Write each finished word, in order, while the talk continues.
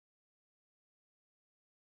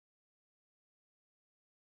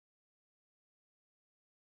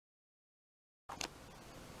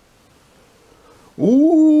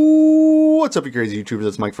Ooh, what's up you crazy YouTubers,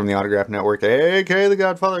 it's Mike from the Autograph Network, aka the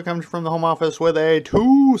Godfather, comes from the home office with a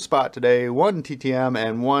 2-spot today, one TTM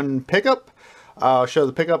and one pickup. I'll show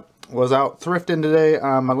the pickup. Was out thrifting today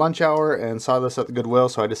on my lunch hour and saw this at the Goodwill,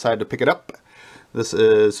 so I decided to pick it up. This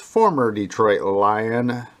is former Detroit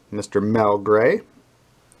Lion, Mr. Mel Gray.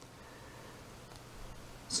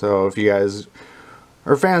 So if you guys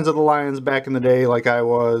are fans of the Lions back in the day like I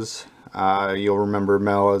was, you'll remember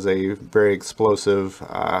Mel as a very explosive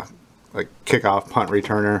like kickoff punt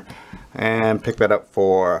returner, and picked that up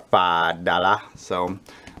for $5. So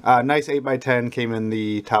nice 8x10, came in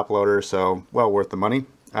the top loader, so well worth the money.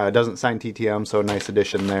 Doesn't sign TTM, so nice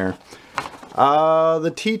addition there.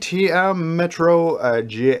 The TTM Metro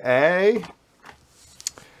GA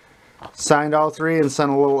signed all three and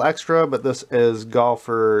sent a little extra, but this is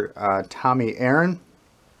golfer Tommy Aaron,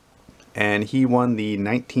 and he won the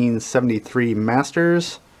 1973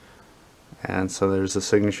 Masters, and so there's a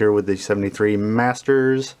signature with the 73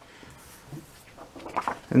 Masters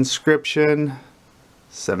inscription,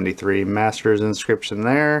 73 Masters inscription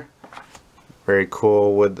there. Very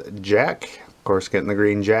cool with Jack, of course, getting the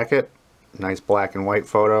green jacket. Nice black and white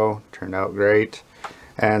photo, turned out great.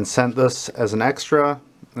 And sent this as an extra.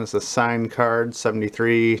 This is a signed card,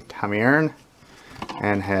 73 Tommy Aaron,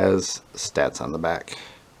 and has stats on the back.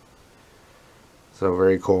 So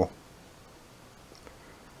very cool.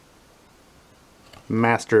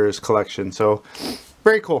 Masters collection, so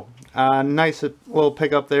very cool. Nice little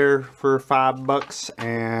pickup there for $5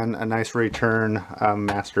 and a nice return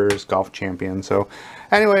Masters golf champion. So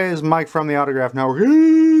anyways, Mike from the Autograph Network.